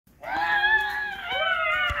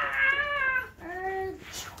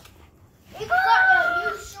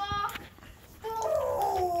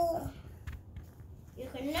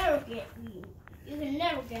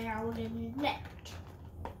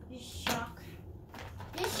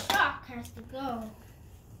has to go.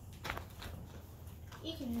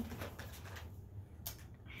 You can.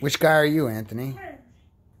 Which guy are you, Anthony?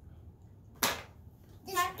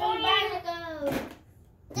 This guy go.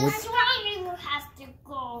 This one has to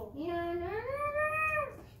go.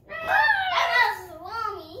 That's not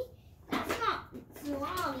salami. That's not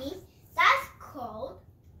salami. That's called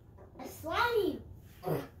a salami.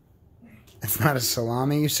 It's not a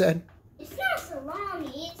salami, you said? It's not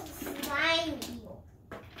salami. It's a slime eel.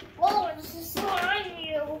 Oh, it's a slime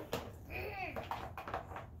eel.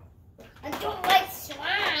 I don't like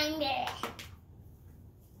slime.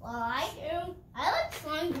 Well, I do. I like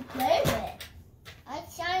slime to play with. I like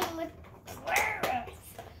slime with play with.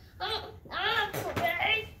 I'm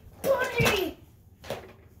play pudding.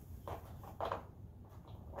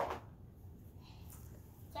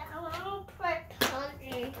 Yeah, I want to play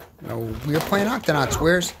pudding. No, we were playing Octonauts.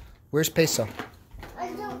 Where's Peso? I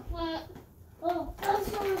don't want. Oh,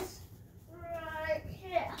 this one's right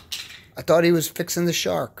here. I thought he was fixing the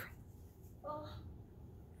shark. Oh,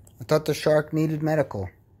 I thought the shark needed medical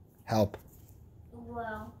help.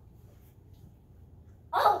 well.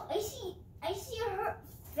 Oh, I see a hurt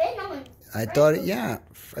fin on. I thought, yeah.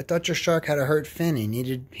 I thought your shark had a hurt fin. He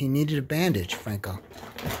needed a bandage, Franco.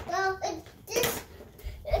 Well, this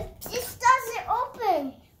doesn't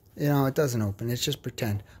open. You know, it doesn't open. It's just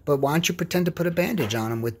pretend. But why don't you pretend to put a bandage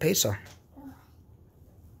on him with Peso?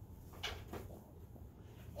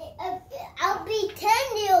 I'll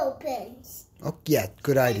pretend it opens. Oh, yeah.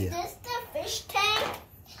 Good idea. Is this the fish tank?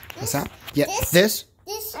 What's that? Yeah. This?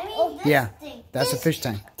 This Yeah. thing. That's a fish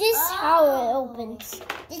tank. This is how it opens.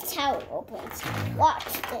 This is how it opens. Watch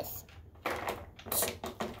this.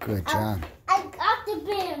 Good job. I got the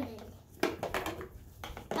bandage.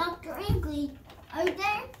 Dr. Inkley, are you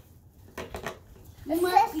there? You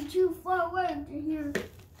must be too far away to hear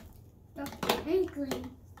Dr. Inkley.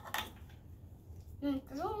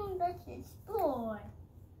 Don't let this boy.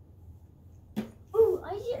 Ooh,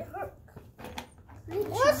 I get hurt.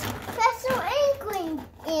 What's Professor Inkling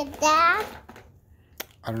in that?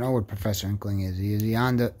 I don't know what Professor Inkling is. Is he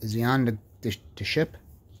on the ship?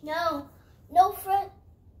 No, Fred.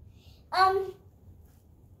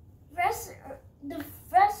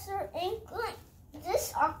 Professor Inkling.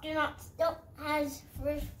 This Octonauts don't has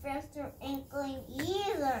Professor Inkling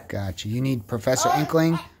either. Gotcha. You need Professor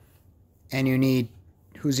Inkling, and you need,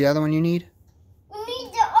 who's the other one you need? We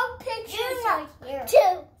need the up pictures right here.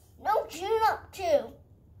 Two. No, June up two.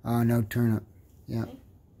 Oh, no turnip. Yeah.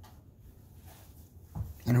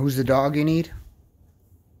 And who's the dog you need?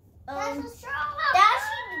 That's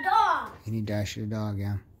Dashy the dog. You need Dashy the dog,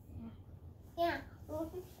 yeah. Yeah.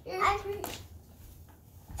 I think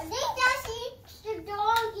Dashy the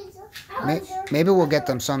dog is. Maybe we'll get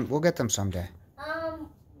them some. We'll get them someday.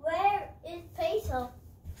 Where is Peso?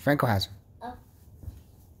 Franco has him.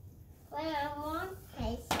 Where I want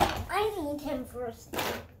Peso. I need him for a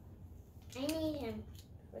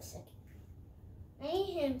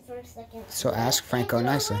second. So ask Franco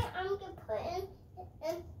nicely. I'm gonna put in,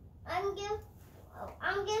 and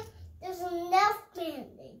there's enough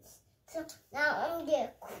band-aids. So now I'm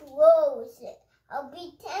gonna close it. I'll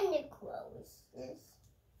pretend to close this.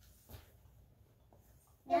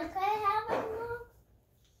 Now can I have it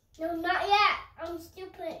now? No, not yet. I'm still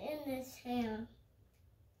putting it in this hand.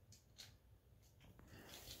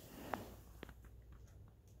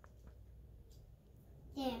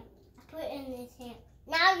 Yeah, I put it in this hand.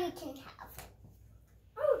 Now you can have it.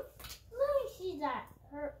 Oh, let me see that.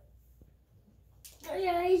 Hurt.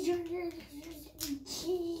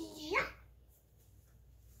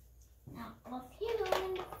 Now, off you go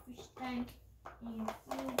in the fish tank. You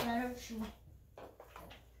better shoot.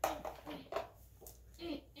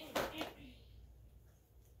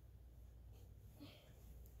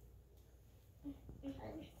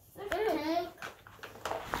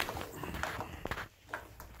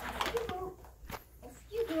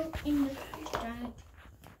 In the fish tank.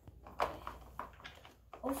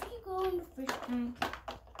 Off you go in the fish tank.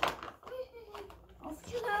 Off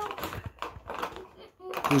you go.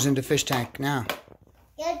 Who's in the fish tank now?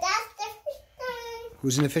 Yeah, that's the fish tank.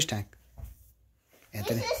 Who's in the fish tank?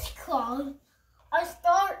 Anthony. This is called a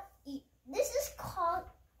star. This is called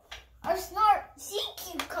a snort sea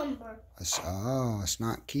cucumber. A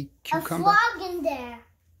snot A cucumber. frog in there.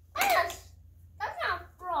 That's not a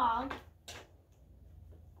frog.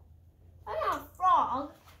 That's not a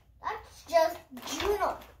frog. That's just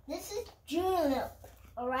Juno. This is Juno.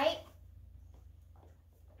 All right.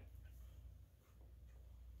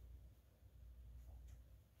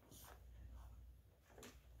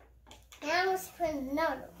 Now let's put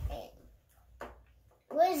another thing.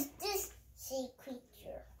 What is this sea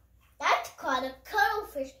creature? That's called a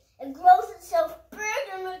cuttlefish. It grows itself bigger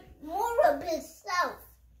and like more of itself.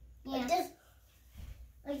 Yeah. Like this.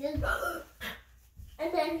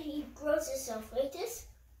 And then he grows himself like this.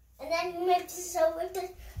 And then he makes himself like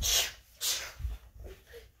this.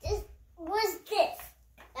 What's this?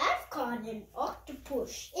 That's called an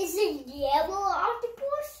octopus. Is it yellow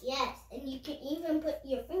octopus? Yes. And you can even put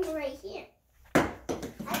your finger right here. I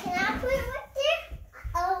cannot put it right there.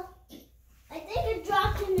 Oh, I think I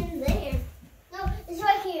dropped it in there. No, it's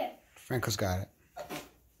right here. Franco's got it.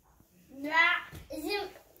 Is it?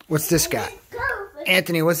 What's this guy?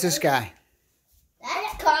 Anthony, what's this guy?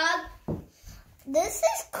 That's called. This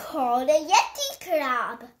is called a Yeti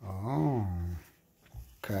crab. Oh.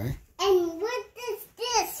 Okay. And what is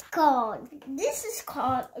this called? This is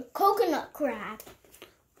called a coconut crab.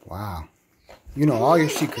 Wow. You know all your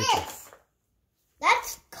secrets.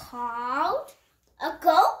 That's called a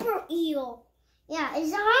gopher eel. Yeah,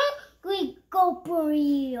 it's a hungry gopher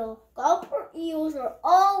eel. Gopher eels are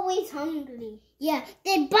always hungry. Yeah,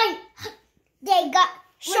 they bite. They got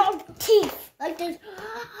sharp teeth like this.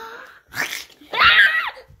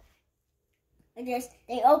 Like this.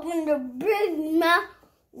 They open their big mouth,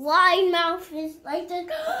 wide mouth is like this,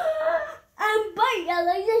 and bite you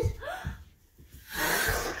like this.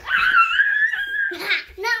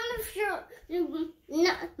 Not my shirt.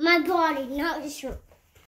 Not my body, not the shirt.